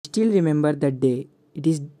still remember that day. It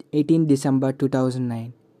is 18 December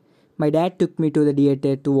 2009. My dad took me to the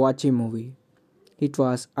theater to watch a movie. It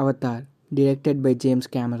was Avatar, directed by James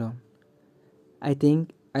Cameron. I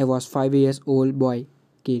think I was 5 years old boy,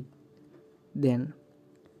 kid, then.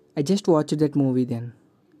 I just watched that movie then.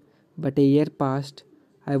 But a year passed,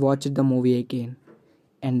 I watched the movie again.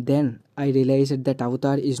 And then I realized that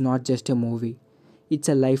Avatar is not just a movie, it's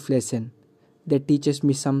a life lesson that teaches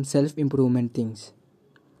me some self improvement things.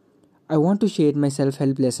 I want to share my self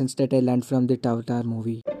help lessons that I learned from the Avatar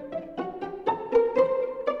movie.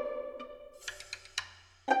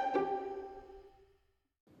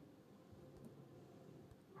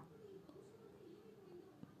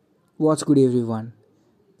 What's good, everyone?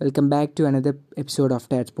 Welcome back to another episode of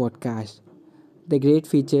Tad's podcast, the great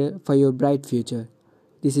feature for your bright future.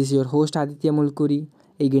 This is your host Aditya Mulkuri,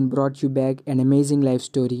 again brought you back an amazing life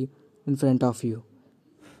story in front of you.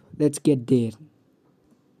 Let's get there.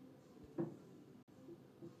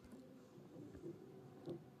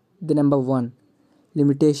 The number one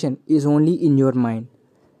limitation is only in your mind.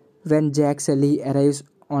 When Jack Sully arrives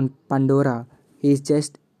on Pandora, he is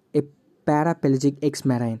just a paraplegic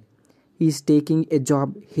ex-marine. He is taking a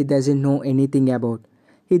job he doesn't know anything about.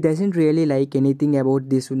 He doesn't really like anything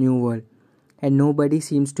about this new world, and nobody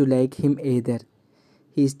seems to like him either.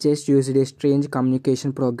 He's just used a strange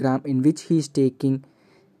communication program in which he is taking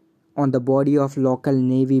on the body of local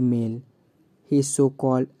Navy male, his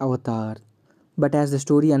so-called avatar. But as the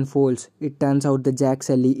story unfolds, it turns out that Jack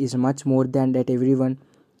Sully is much more than that everyone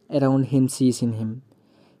around him sees in him.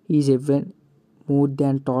 He is even more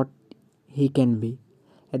than thought he can be.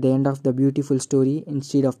 At the end of the beautiful story,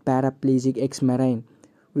 instead of paraplegic ex-marine,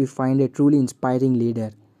 we find a truly inspiring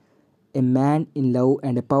leader, a man in love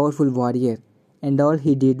and a powerful warrior, and all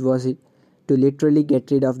he did was to literally get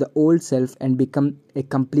rid of the old self and become a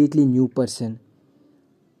completely new person.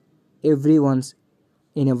 Every once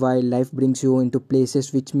in a while, life brings you into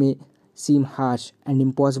places which may seem harsh and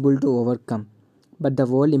impossible to overcome, but the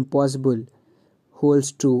word impossible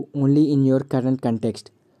holds true only in your current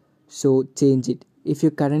context. So change it. If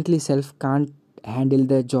you currently self can't handle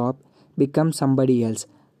the job, become somebody else,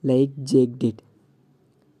 like Jake did.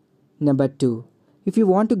 Number two, if you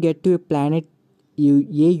want to get to a planet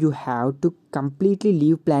you have to completely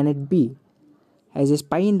leave planet B. As a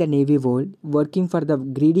spy in the Navy world, working for the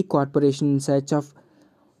greedy corporation in search of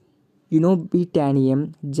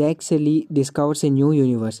Titanium, Jack Sully discovers a new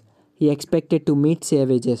universe. He expected to meet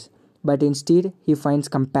savages, but instead he finds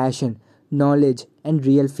compassion, knowledge, and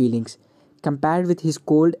real feelings. Compared with his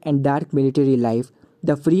cold and dark military life,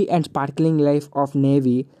 the free and sparkling life of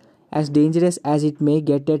Navy, as dangerous as it may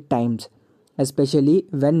get at times, especially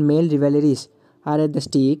when male rivalries are at the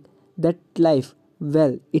stake, that life,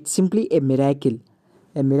 well, it's simply a miracle.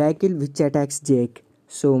 A miracle which attacks Jake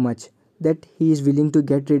so much that he is willing to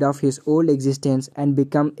get rid of his old existence and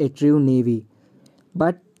become a true Navy.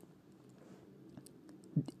 But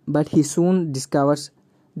but he soon discovers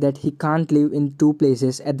that he can't live in two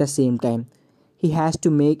places at the same time. He has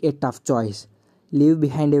to make a tough choice. Leave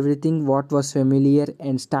behind everything what was familiar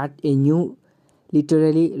and start a new,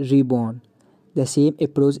 literally reborn. The same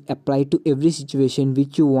approach applied to every situation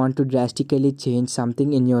which you want to drastically change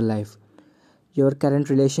something in your life. Your current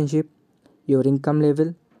relationship, your income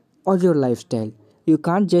level, or your lifestyle. You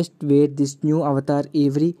can't just wear this new avatar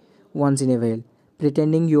every once in a while,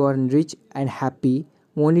 pretending you are rich and happy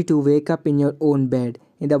only to wake up in your own bed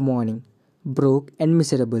in the morning, broke and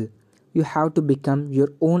miserable. You have to become your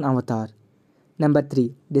own avatar. Number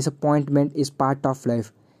 3. Disappointment is part of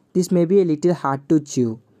life. This may be a little hard to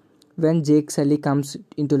chew. When Jake Sully comes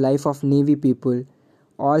into life of Navy people,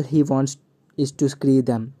 all he wants is to screw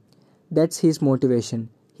them. That's his motivation.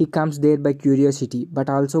 He comes there by curiosity, but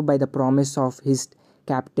also by the promise of his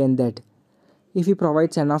captain that if he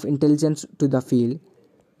provides enough intelligence to the field,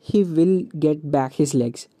 he will get back his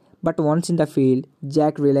legs. But once in the field,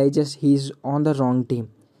 Jack realizes he is on the wrong team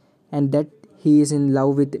and that he is in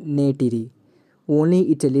love with Neytiri.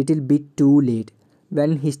 Only it's a little bit too late.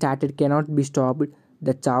 When he started cannot be stopped,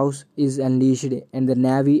 the chaos is unleashed and the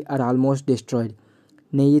Navy are almost destroyed.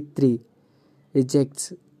 Neytiri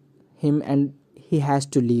rejects him and he has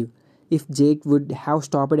to leave. If Jake would have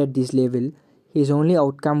stopped at this level, his only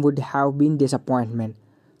outcome would have been disappointment.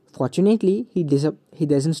 Fortunately, he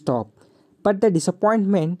doesn't stop, but the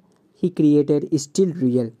disappointment he created is still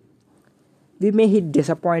real. We may hit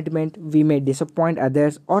disappointment, we may disappoint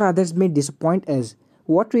others, or others may disappoint us.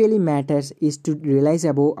 What really matters is to realize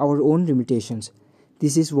about our own limitations.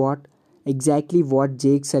 This is exactly what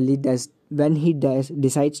Jake Sully does when he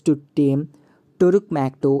decides to tame Toruk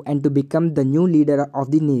Makto and to become the new leader of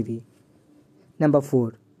the Navy. Number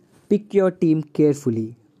 4. Pick your team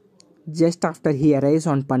carefully. Just after he arrives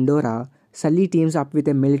on Pandora, Sully teams up with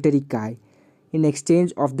a military guy. In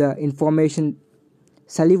exchange of the information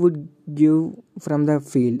Sully would give from the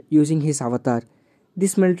field using his avatar,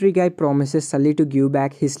 this military guy promises Sully to give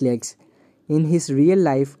back his legs. In his real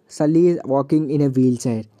life, Sully is walking in a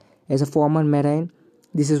wheelchair. As a former Marine,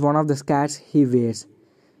 this is one of the scars he wears.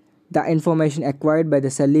 The information acquired by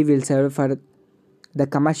the Sully will serve for the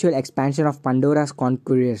commercial expansion of Pandora's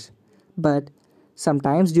conquerors. But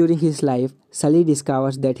sometimes during his life, Sully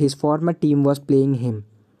discovers that his former team was playing him,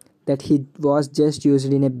 that he was just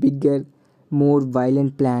used in a bigger, more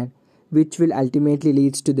violent plan, which will ultimately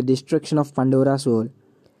lead to the destruction of Pandora's world.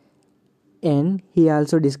 And he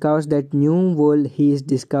also discovers that new world he is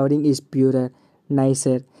discovering is purer,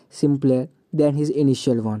 nicer, simpler than his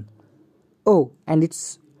initial one. Oh, and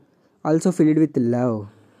it's also filled with love.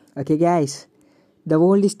 Okay, guys, the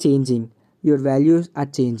world is changing. Your values are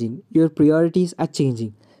changing. Your priorities are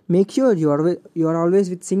changing. Make sure you are always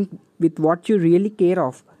with sync with what you really care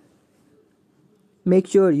of. Make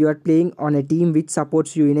sure you are playing on a team which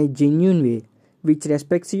supports you in a genuine way, which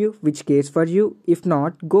respects you, which cares for you. If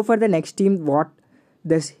not, go for the next team what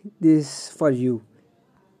does this for you.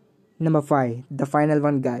 Number 5, the final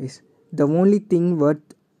one, guys. The only thing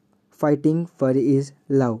worth fighting for is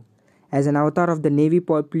love. As an avatar of the Navy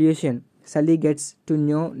population, Sully gets to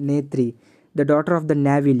know Netri, the daughter of the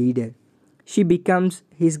Navy leader. She becomes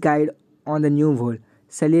his guide on the new world.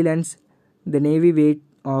 Sully learns the Navy way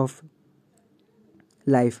of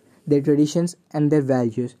life, their traditions, and their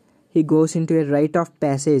values. He goes into a rite of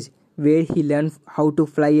passage where he learns how to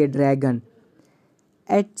fly a dragon.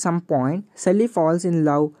 At some point, Sully falls in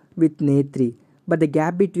love with Netri, but the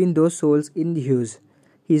gap between those souls is huge.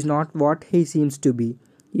 He is not what he seems to be.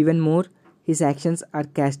 Even more, his actions are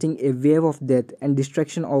casting a wave of death and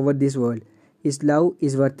destruction over this world. His love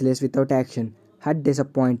is worthless without action. Hurt,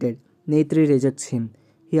 disappointed, Netri rejects him.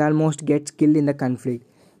 He almost gets killed in the conflict.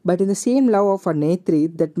 But in the same love for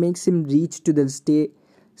Netri that makes him reach to the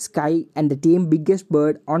sky and the tame biggest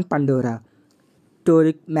bird on Pandora,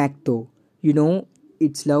 Torik Makto. You know,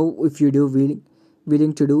 it's love if you do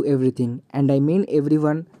willing to do everything. And I mean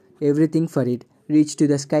everything for it. Reach to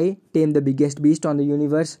the sky, tame the biggest beast on the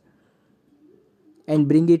universe, and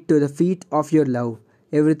bring it to the feet of your love.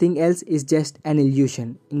 Everything else is just an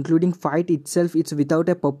illusion, including fight itself. It's without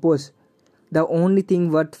a purpose. The only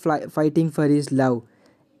thing worth fighting for is love,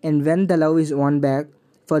 and when the love is won back,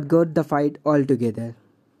 forget the fight altogether.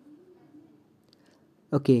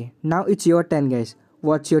 Okay, now it's your turn, guys.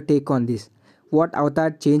 What's your take on this? What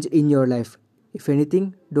avatar changed in your life? If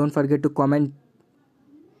anything, don't forget to comment.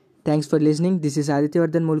 Thanks for listening. This is Aditya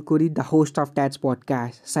Vardhan Mulkuri, the host of Tats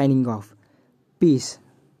Podcast, signing off. Peace.